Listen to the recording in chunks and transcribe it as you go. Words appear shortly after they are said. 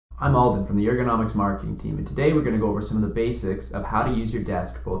I'm Alden from the Ergonomyx marketing team, and today we're going to go over some of the basics of how to use your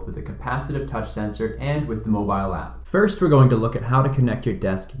desk both with a capacitive touch sensor and with the mobile app. First, we're going to look at how to connect your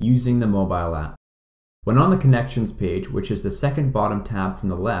desk using the mobile app. When on the connections page, which is the second bottom tab from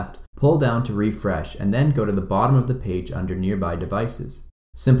the left, pull down to refresh and then go to the bottom of the page under nearby devices.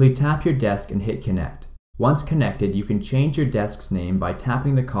 Simply tap your desk and hit connect. Once connected, you can change your desk's name by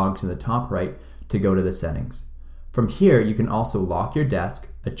tapping the cogs in the top right to go to the settings. From here, you can also lock your desk,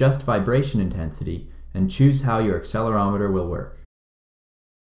 adjust vibration intensity, and choose how your accelerometer will work.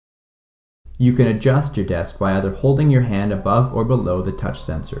 You can adjust your desk by either holding your hand above or below the touch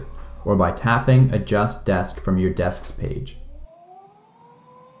sensor, or by tapping Adjust Desk from your desk's page.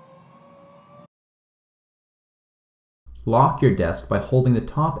 Lock your desk by holding the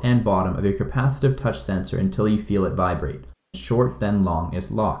top and bottom of your capacitive touch sensor until you feel it vibrate. Short then long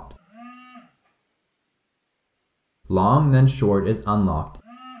is locked. Long then short is unlocked.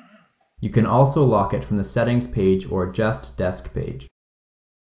 You can also lock it from the settings page or Adjust Desk page.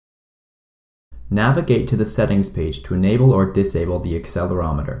 Navigate to the settings page to enable or disable the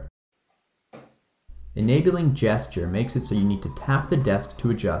accelerometer. Enabling gesture makes it so you need to tap the desk to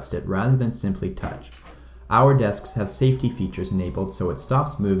adjust it rather than simply touch. Our desks have safety features enabled so it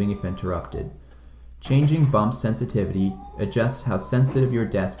stops moving if interrupted. Changing bump sensitivity adjusts how sensitive your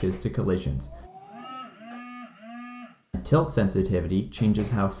desk is to collisions. Tilt sensitivity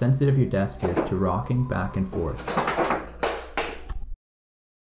changes how sensitive your desk is to rocking back and forth.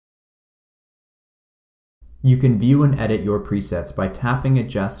 You can view and edit your presets by tapping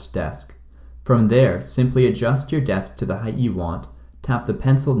Adjust Desk. From there, simply adjust your desk to the height you want, tap the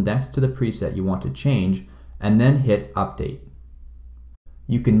pencil next to the preset you want to change, and then hit Update.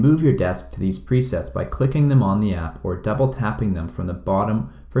 You can move your desk to these presets by clicking them on the app or double tapping them from the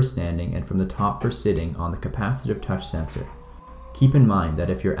bottom for standing and from the top for sitting on the capacitive touch sensor. Keep in mind that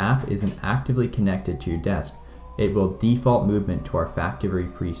if your app isn't actively connected to your desk, it will default movement to our factory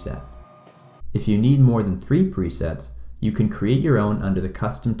preset. If you need more than 3 presets, you can create your own under the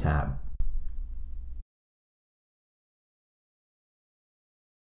Custom tab.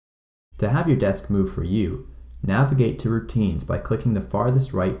 To have your desk move for you, navigate to Routines by clicking the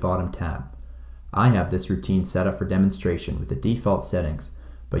farthest right bottom tab. I have this routine set up for demonstration with the default settings,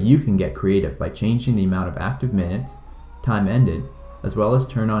 but you can get creative by changing the amount of active minutes, time ended, as well as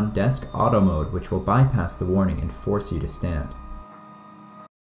turn on Desk Auto Mode, which will bypass the warning and force you to stand.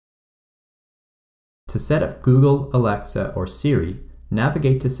 To set up Google, Alexa, or Siri,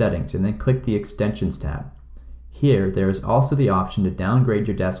 navigate to Settings and then click the Extensions tab. Here, there is also the option to downgrade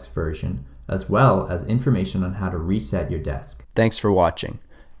your desk's version, as well as information on how to reset your desk. Thanks for watching.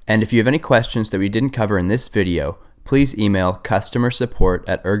 And if you have any questions that we didn't cover in this video, please email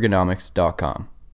customersupport@ergonomyx.com.